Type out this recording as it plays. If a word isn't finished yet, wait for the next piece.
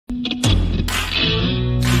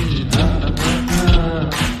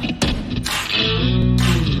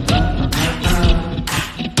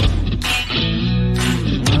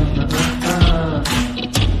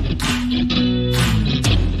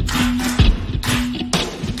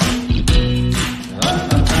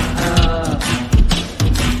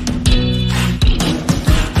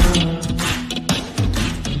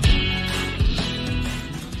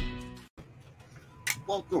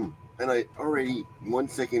already 1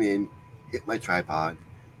 second in, hit my tripod,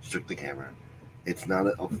 shook the camera. It's not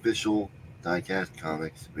an official Diecast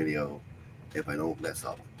Comics video if I don't mess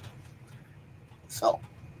up. So,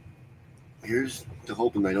 here's to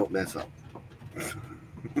hoping I don't mess up. It's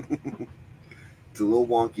a little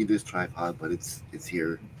wonky, this tripod, but it's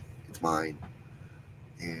here. It's mine.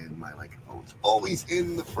 And my microphone's always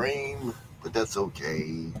in the frame, but that's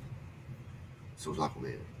okay. So is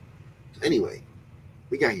Aquaman. So anyway,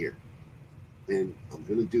 we got here. And I'm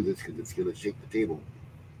going to do this because it's going to shake the table.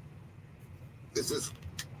 This is,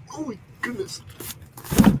 oh my goodness.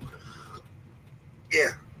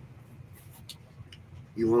 Yeah.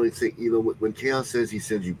 You want to think, when Chaos says he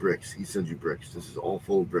sends you bricks, he sends you bricks. This is all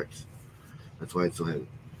full of bricks. That's why it's so heavy.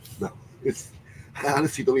 No, I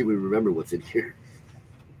honestly don't even remember what's in here.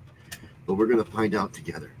 But we're going to find out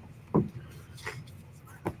together.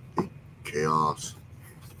 Chaos.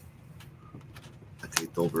 I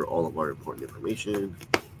taped over all of our important information.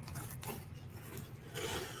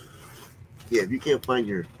 Yeah, if you can't find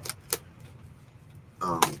your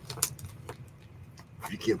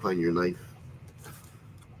knife,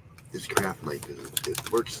 this craft knife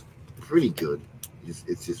it works pretty good.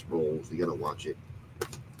 It just rolls. You gotta watch it.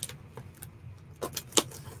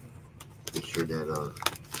 Make sure that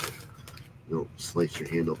you don't slice your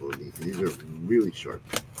hand open with these. These are really sharp.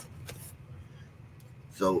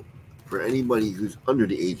 So, for anybody who's under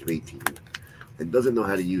the age of 18 and doesn't know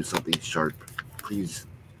how to use something sharp, please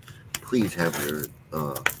have your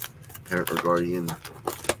parent or guardian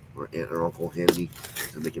or aunt or uncle handy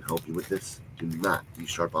so they can help you with this. Do not use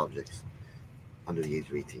sharp objects under the age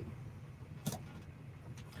of 18.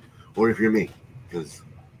 Or if you're me, because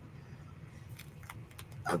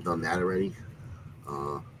I've done that already.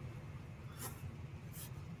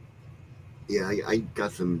 Yeah, I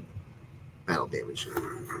got some battle damage.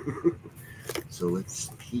 So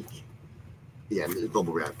let's peek. Yeah,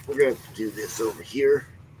 bubble wrap. We're going to do this over here.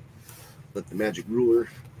 Let the magic ruler.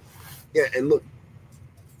 Yeah, and look.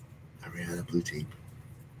 I ran out of blue tape.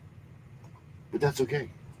 But that's okay.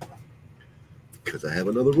 Because I have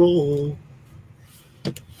another roll.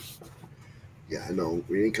 Yeah, I know.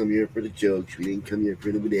 We didn't come here for the jokes. We didn't come here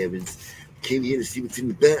for the bananas. We came here to see what's in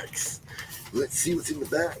the backs. Let's see what's in the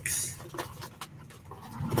backs.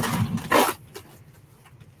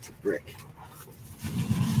 It's a brick.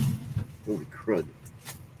 Holy crud.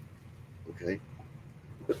 Okay.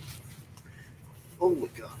 Oh my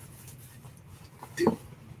god. Dude.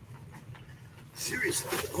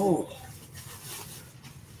 Seriously. Oh.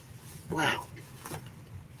 Wow.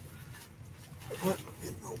 What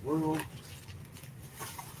in the world?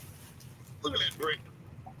 Look at that brick.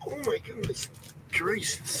 Oh my goodness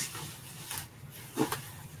gracious.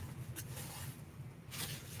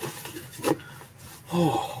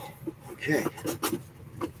 Oh, okay.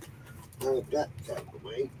 Now that's out of the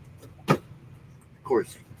way. Of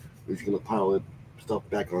course, we're just going to pile it stuff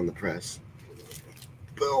back on the press.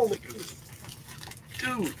 Oh my goodness.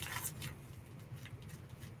 Dude.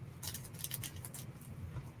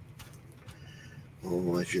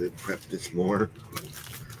 Oh, I should have prepped this more.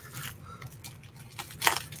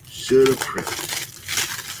 Should have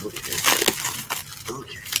prepped. Okay.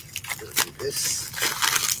 Okay. Gonna do this.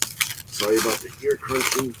 Sorry about the ear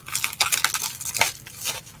crunching.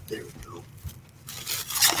 There we go.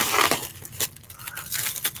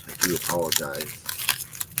 I do apologize.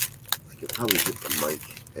 I could probably hit the mic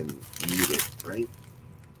and mute it, right?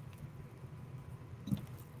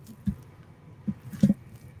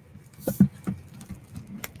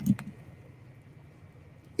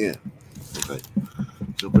 Yeah. Okay.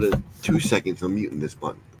 So for the 2 seconds, I'm muting this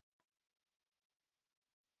button.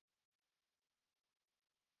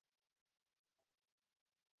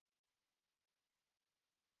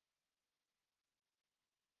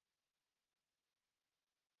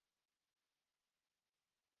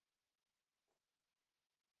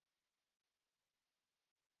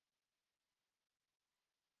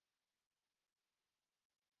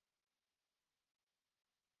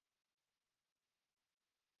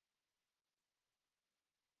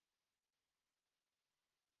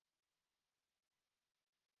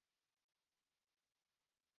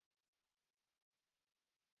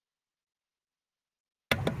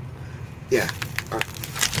 Yeah,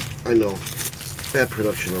 I know. Bad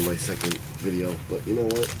production on my second video, but you know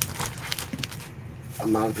what?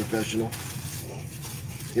 I'm not a professional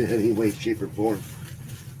in any way, shape, or form.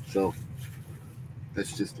 So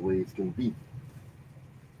that's just the way it's going to be.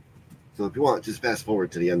 So if you want, just fast forward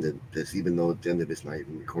to the end of this, even though the end of it's not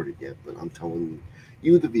even recorded yet. But I'm telling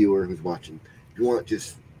you, the viewer who's watching, if you want,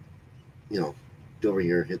 just, go over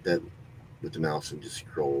here, hit that with the mouse and just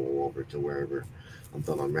scroll over to wherever. I'm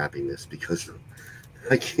done unwrapping this because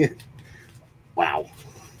I can't. Wow.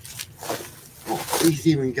 Oh, he's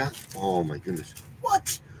even got. Oh my goodness.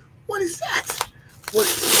 What? What is that? What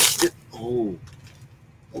is it? Oh.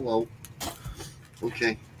 Hello.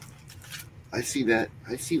 Okay. I see that.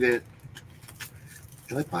 I see that.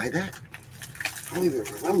 Can I buy that? I don't even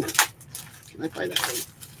remember. Can I buy that?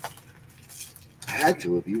 I had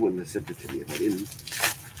to if you wouldn't have sent it to me if I didn't.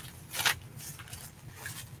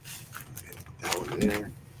 Okay, that one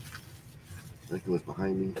there. Like it was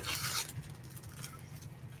behind me.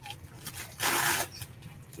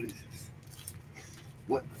 What is this?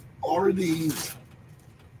 What are these?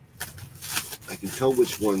 I can tell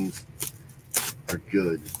which ones are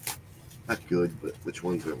good. Not good, but which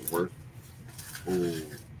ones are worth. Oh,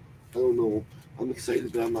 I don't know. I'm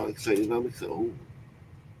excited, but I'm not excited. I'm excited. Oh,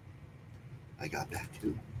 I got that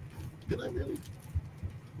too. Did I really?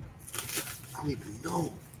 I don't even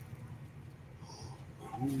know.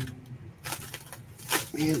 Oh,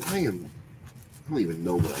 man, I don't even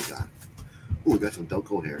know what I got. Oh, I got some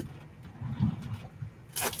Delco hair.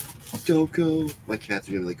 Delco. My cats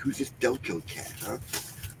are gonna be like, who's this Delco cat, huh?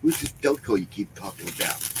 Who's this Delco you keep talking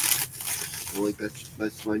about? I'm like,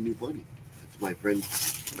 that's my new bunny. That's my friend's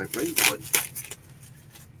bunny.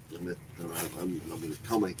 I'm gonna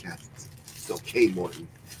tell my cat it's okay, Morton.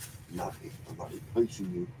 I'm not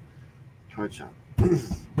punching you. Card shop.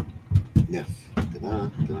 Yes. Ta-da,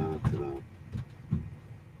 ta-da, ta-da.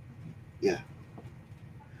 Yeah.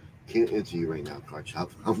 Can't answer you right now, card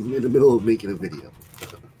shop. I'm in the middle of making a video.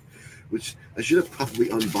 Which I should have probably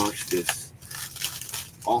unboxed this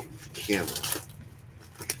off camera.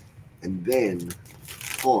 And then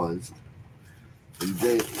paused. And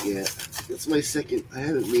then, yeah, that's my second. I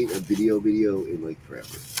haven't made a video in like forever.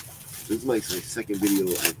 This is my second video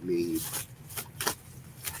I've made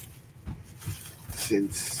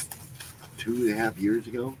since 2.5 years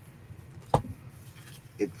ago.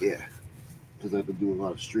 Yeah, because I've been doing a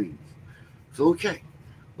lot of streams. So okay,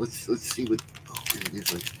 let's see what. Oh, it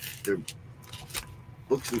is like there are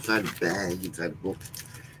books inside a bag, inside a book,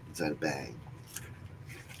 inside a bag.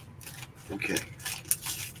 Okay.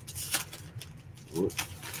 What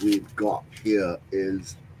we've got here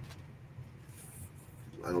is,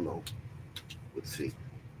 I don't know. Let's see.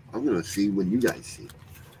 I'm gonna see when you guys see.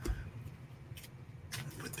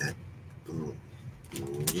 Put that.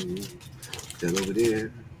 That over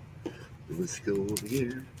there. Let's go over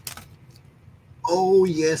here. Oh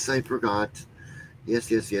yes, I forgot.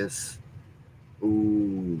 Yes.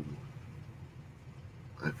 Ooh,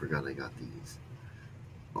 I forgot I got these.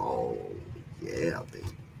 Oh yeah,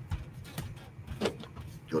 baby.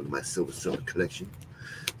 Go to my silver collection.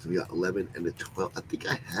 So we got 11 and a 12. I think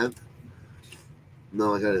I have.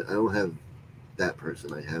 No, I got it. I don't have that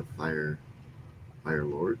person. I have Fire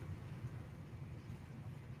Lord.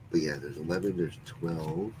 But yeah, there's 11. There's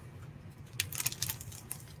 12.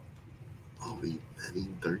 Oh, I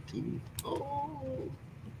mean 13. Oh,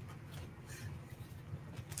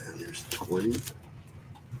 and there's 20.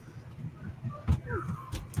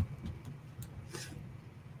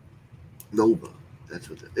 Nova. That's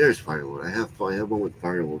what. There's Firelord. I have one with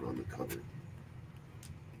Firelord on the cover.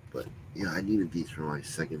 But yeah, I needed these for my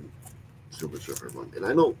second Silver Surfer one, and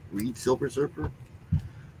I don't read Silver Surfer. I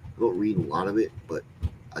don't read a lot of it, but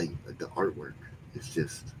the artwork is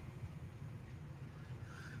just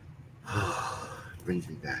brings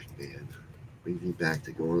me back, man. Brings me back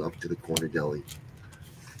to going up to the corner deli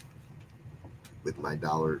with my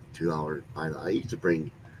 $1, $2, $5. I used to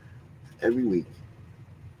bring every week.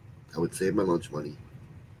 I would save my lunch money,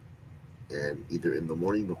 and either in the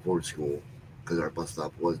morning before school, because our bus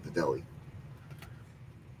stop was the deli,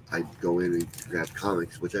 I'd go in and grab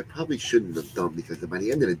comics, which I probably shouldn't have done because by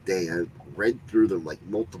the end of the day, I read through them like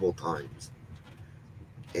multiple times,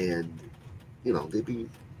 and they'd be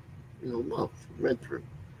read through.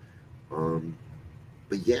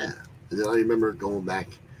 But yeah, and then I remember going back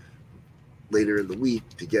later in the week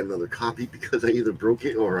to get another copy because I either broke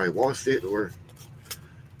it or I lost it or.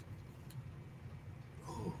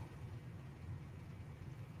 Oh,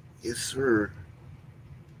 yes, sir.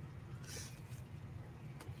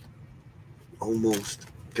 Almost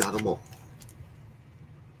got them all.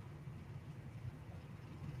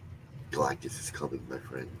 Galactus is coming, my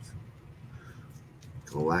friends.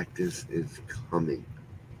 Galactus is coming.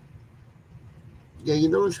 Yeah, you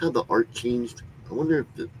notice how the art changed? I wonder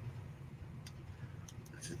if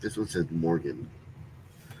this one says Morgan.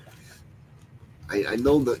 I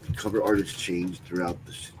know the cover art has changed throughout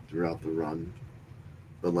the run,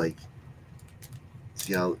 but like,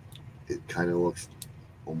 see how it kind of looks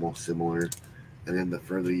almost similar, and then the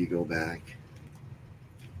further you go back,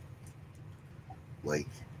 Like,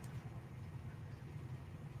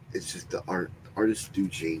 it's just the artists do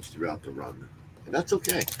change throughout the run, and that's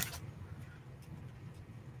okay.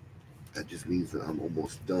 That just means that I'm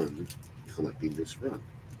almost done collecting this run.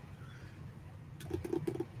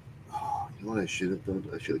 Oh, you know what I should have done?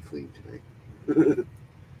 I should have cleaned today.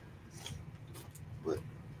 But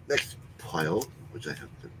next pile, which I have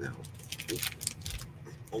to now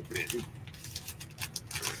open,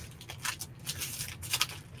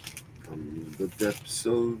 from the depths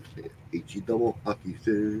of HE double hockey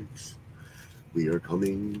sticks, we are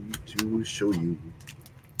coming to show you.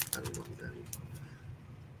 I don't know what that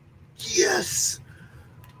is. Yes!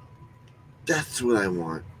 That's what I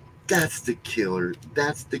want. That's the killer.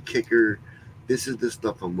 That's the kicker. This is the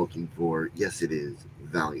stuff I'm looking for. Yes, it is.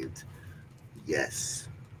 Valiant. Yes.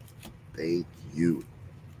 Thank you.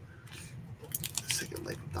 Second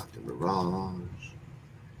Life of Dr. Mirage.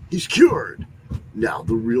 He's cured. Now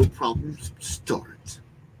the real problems start.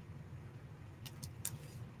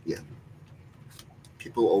 Yeah.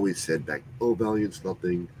 People always said back, oh, Valiant's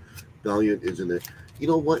nothing. Valiant isn't it. You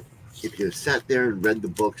know what? If you sat there and read the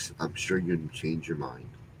books, I'm sure you'd change your mind.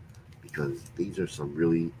 Because these are some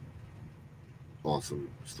really awesome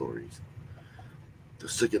stories. The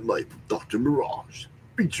Second Life of Dr. Mirage,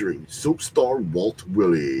 featuring soap star Walt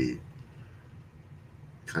Willey.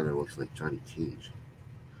 Kind of looks like Johnny Cage.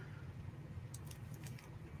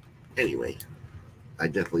 Anyway, I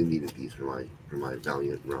definitely needed these for my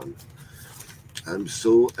Valiant run. I'm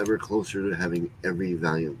so ever closer to having every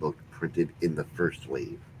Valiant book printed in the first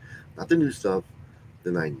wave. Not the new stuff, the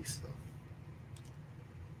 90s stuff.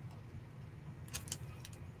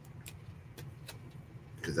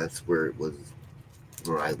 Because that's where it was,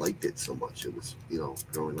 where I liked it so much. It was,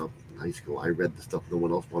 growing up in high school, I read the stuff no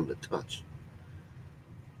one else wanted to touch.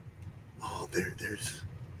 Oh, there's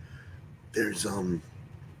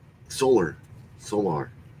Solar,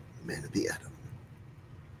 Man of the Atom.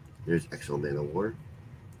 There's Exo Man of War.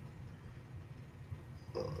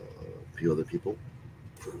 A few other people.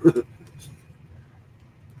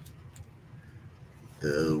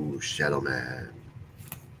 Oh, Shadow Man.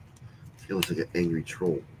 He looks like an angry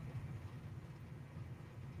troll.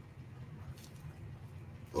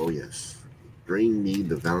 Oh yes. Bring me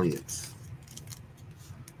the Valiants.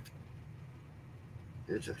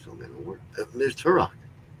 There's Exo Man of War. There's Turok.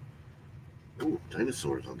 Oh,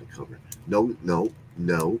 dinosaurs on the cover. No.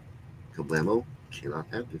 Kablamo cannot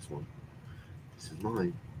have this one. This is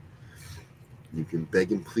mine. You can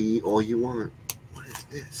beg and plead all you want. What is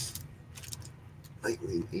this?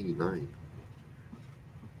 Nightwing 89.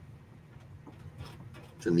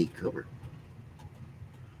 It's a neat cover.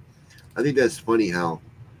 I think that's funny how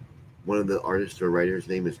one of the artists or writers'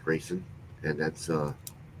 name is Grayson, and that's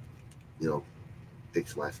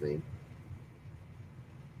Dick's last name.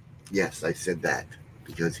 Yes, I said that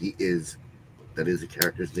because that is a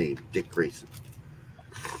character's name, Dick Grayson.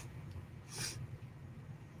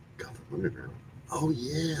 Gotham Underground. Oh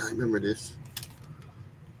yeah, I remember this.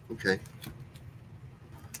 Okay.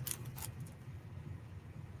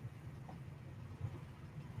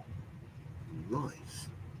 Nice.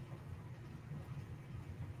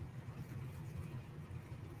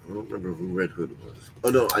 I don't remember who Red Hood was. Oh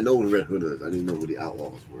no, I know who Red Hood is. I didn't know who the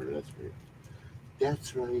Outlaws were. That's right.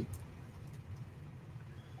 That's right.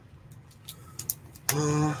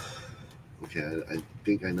 Okay, I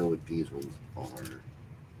think I know what these ones are.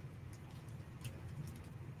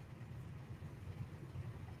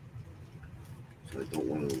 So I don't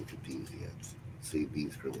want to look at these yet. Save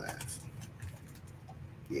these for last.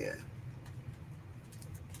 Yeah.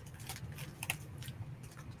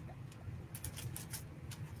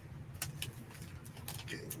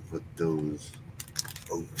 Okay, put those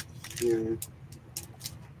over here.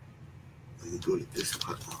 Let me go to this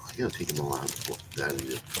part. Oh, I gotta take them all out before that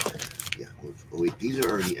is it. Yeah. Oh wait, these are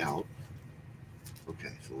already out.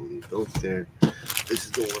 Okay, so we'll leave those there. This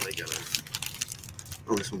is the one I gotta.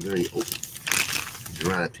 Oh, this one's already open.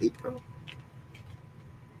 You're out of tape, bro.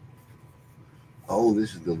 Oh,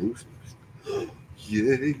 this is the loose one.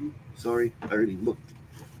 Yay! Sorry, I already looked.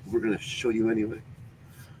 We're gonna show you anyway.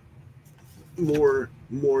 More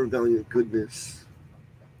Valiant goodness.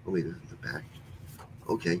 Oh wait, this is the back.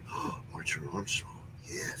 Okay, Archer Armstrong.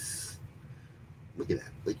 Yes. Look at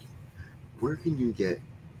that. Like, where can you get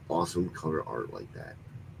awesome cover art like that?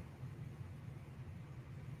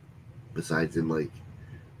 Besides in like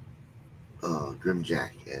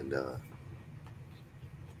Grimjack and the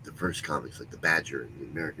first comics, like the Badger and the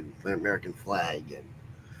American Flag, and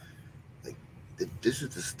like this is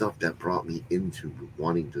the stuff that brought me into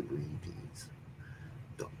wanting to read these.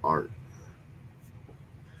 The art.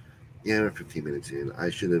 Yeah, we're 15 minutes in. I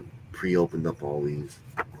should have pre-opened up all these.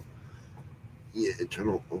 Yeah,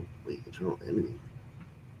 Eternal. Oh wait, Eternal Enemy.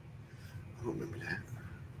 I don't remember that.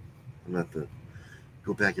 I'm gonna have to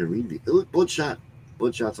go back and read the. Look, Bloodshot.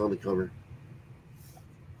 Bloodshot's on the cover.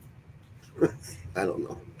 I don't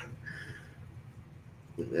know.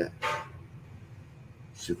 Look at that.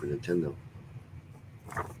 Super Nintendo.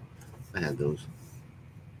 I had those.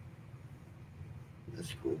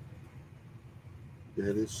 That's cool.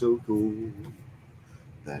 That is so cool.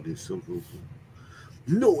 That is so cool.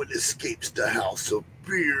 No one escapes the house of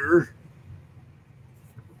beer.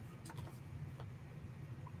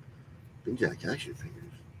 Big Jack action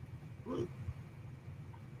figures. What?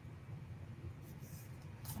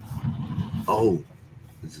 Oh,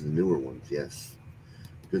 this is the newer ones. Yes,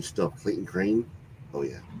 good stuff. Clayton Crane. Oh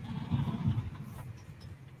yeah.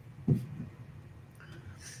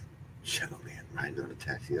 Shadow Man riding on a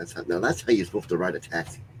taxi. That's how you're supposed to ride a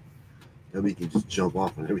taxi. Now you can just jump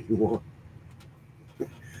off whenever you want.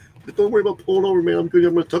 But don't worry about pulling over, man. I'm good.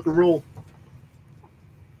 I'm gonna tuck and roll.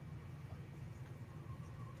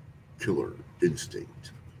 Killer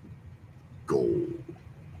Instinct. Gold.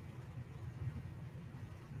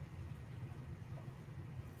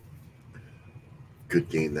 Good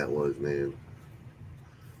game that was, man.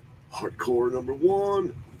 Hardcore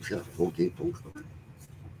 #1. It's got a full game full cover.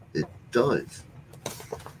 It does.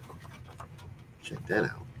 Check that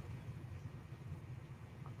out.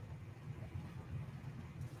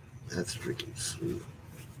 That's freaking sweet.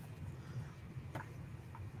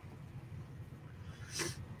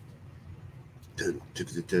 Dun, dun,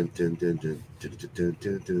 dun, dun, dun, dun, dun, dun,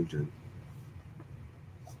 dun, dun, dun.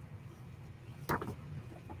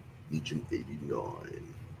 Legion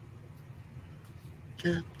 89.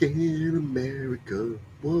 Captain America.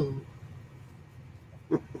 Whoa.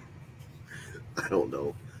 I don't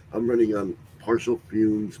know. I'm running on partial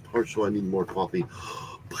fumes. Partial, I need more coffee.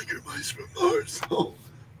 Biker Mice from Mars. Oh,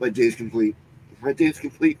 my day's complete. My day's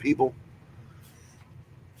complete, people.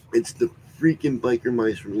 It's the freaking Biker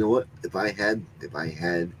Mice from. You know what? If I had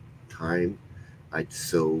time, I'd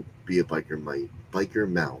so be a biker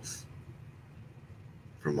mouse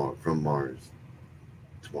from Mars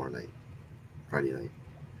tomorrow night, Friday night.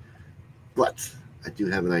 But I do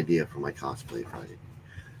have an idea for my cosplay Friday.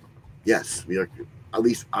 Yes, we are. At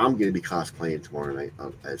least I'm going to be cosplaying tomorrow night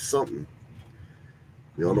as something.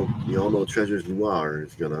 We all know Treasures Noire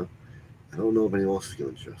is gonna. I don't know if anyone else is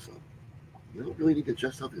gonna dress up. You don't really need to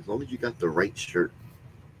dress up as long as you got the right shirt.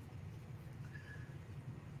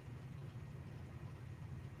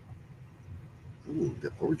 Ooh,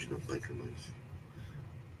 the original Biker Mice.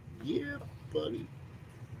 Yeah, buddy.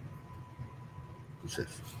 What's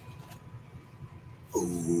this?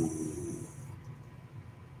 Ooh.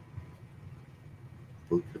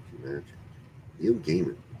 Book of Magic. Neil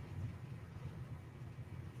Gaiman.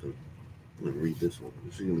 I'm going to read this one.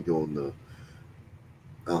 This is going to go in the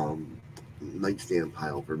nightstand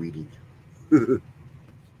pile for reading.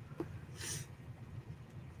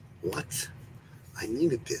 What? I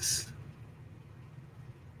needed this.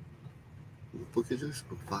 What book is this?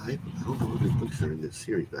 Book 5? I don't know how many books are in this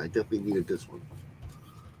series, but I definitely needed this one.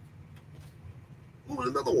 Oh,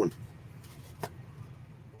 another one.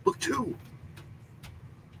 Book 2.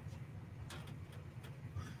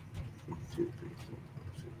 1, 2, 3, 4,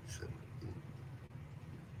 5, 6, 7, 8,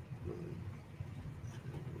 9, 10,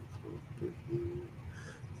 12, 13.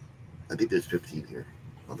 I think there's 15 here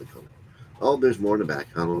on the cover. Oh, there's more in the back.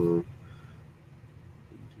 I don't know.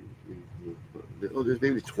 Oh, there's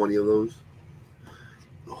maybe 20 of those.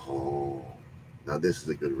 Oh, now this is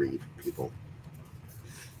a good read, people.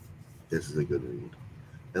 This is a good read.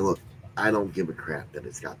 And look, I don't give a crap that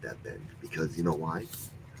it's got that bend, because you know why?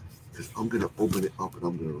 Because I'm going to open it up and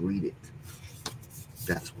I'm going to read it.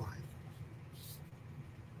 That's why.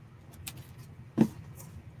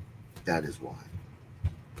 That is why.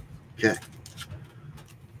 Okay.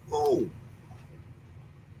 Oh.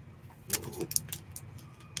 Oh.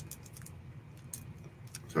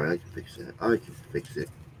 Sorry, I can fix that. I can fix it.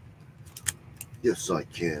 Yes, I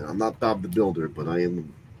can. I'm not Bob the Builder, but I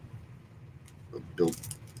am a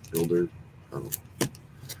builder. I don't know.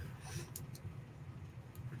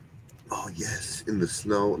 Oh, yes. In the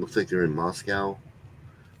snow. It looks like they're in Moscow.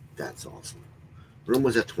 That's awesome. We're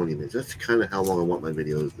almost at 20 minutes. That's kind of how long I want my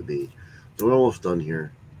videos to be. So we're almost done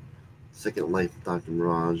here. Second Life of Dr.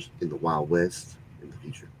 Mirage in the Wild West in the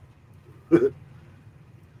future.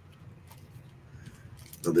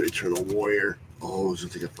 Another Eternal Warrior. Oh, this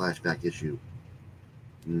looks like a flashback issue.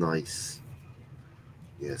 Nice.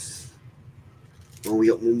 Yes. Well, we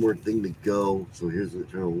got one more thing to go. So here's the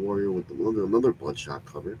Eternal Warrior with another Bloodshot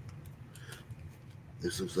cover.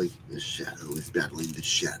 This looks like the shadow is battling the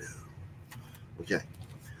shadow. Okay,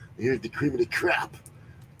 here's the cream of the crap.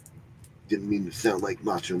 Didn't mean to sound like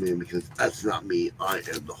Macho Man because that's not me. I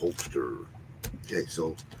am the Hulkster. Okay,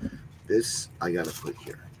 so this I gotta put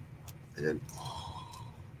here. And then,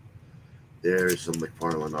 there's some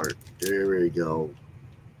McFarlane art. There we go.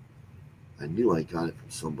 I knew I got it from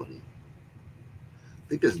somebody. I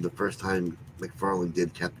think this is the first time McFarlane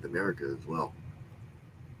did Captain America as well.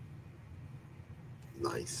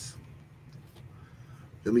 Nice.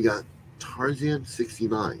 Then we got Tarzan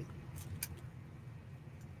 69.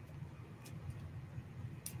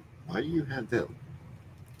 Why do you have that?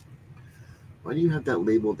 Why do you have that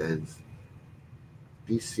labeled as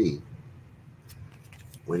DC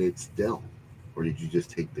when it's Dell? Or did you just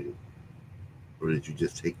take the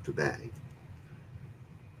bag?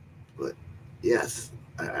 But yes,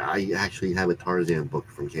 I actually have a Tarzan book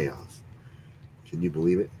from Chaos. Can you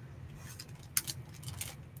believe it?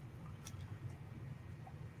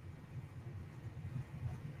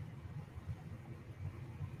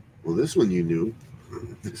 Well, this one you knew.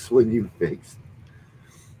 This one you fixed.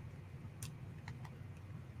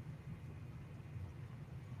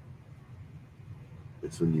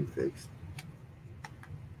 This one you fixed.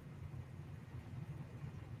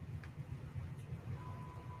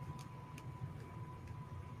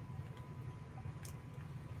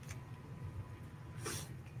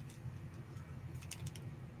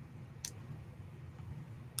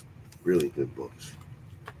 Really good books.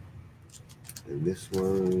 And this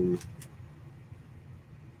one,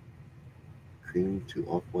 cream to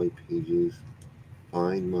off-white pages,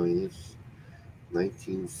 fine minus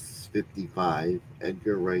 1955,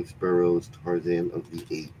 Edgar Rice Burroughs' Tarzan of the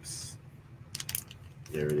Apes.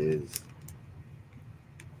 There it is.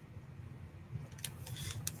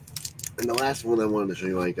 And the last one I wanted to show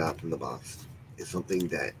you I got from the box is something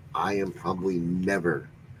that I am probably never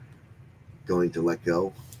going to let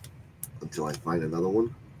go until I find another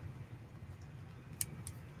one.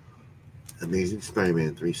 Amazing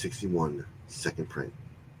Spider-Man 361 second print.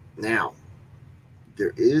 Now,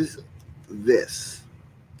 there is this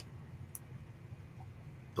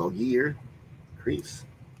doggy ear crease.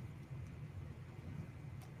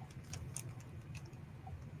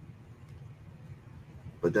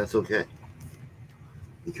 But that's okay,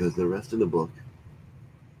 because the rest of the book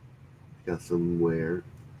got some wear.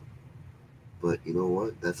 But you know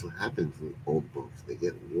what? That's what happens with old books. They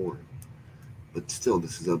get worn. But still,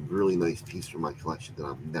 this is a really nice piece from my collection that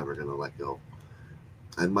I'm never going to let go.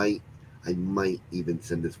 I might even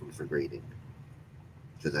send this one for grading,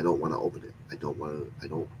 because I don't want to open it. I don't want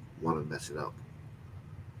to mess it up.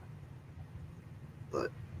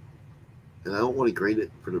 And I don't want to grade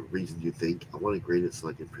it for the reasons you think. I want to grade it so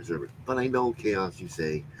I can preserve it. But I know, Chaos, you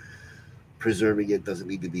say preserving it doesn't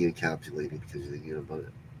need to be encapsulated, because but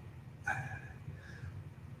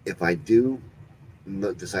if I do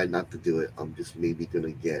decide not to do it, I'm just maybe going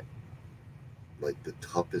to get like the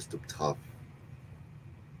toughest of tough,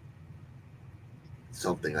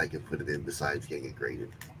 something I can put it in besides getting it graded.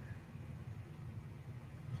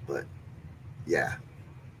 But yeah,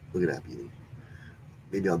 look at that beauty.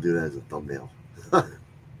 Maybe I'll do that as a thumbnail. No, I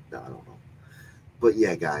don't know. But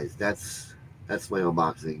yeah, guys, that's my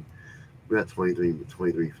unboxing. We're at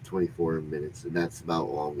 24 minutes, and that's about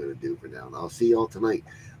all I'm going to do for now. And I'll see y'all tonight.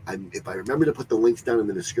 If I remember to put the links down in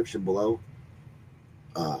the description below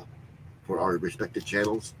for our respective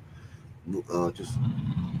channels,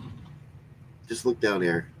 just look down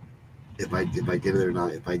there if I did it or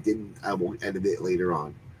not. If I didn't, I won't edit it later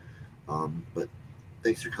on. But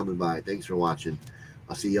thanks for coming by. Thanks for watching.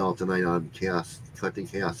 I'll see y'all tonight on Collecting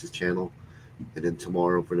Kaos' channel, and then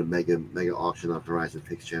tomorrow for the mega auction on Horizon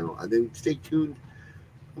Picks channel. And then stay tuned.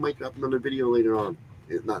 I might drop another video later on.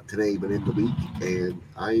 Not today, but in the week. And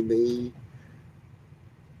I may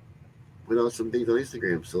put out some things on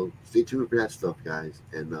Instagram. So stay tuned for that stuff, guys.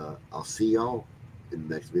 And I'll see y'all in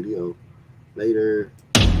the next video. Later.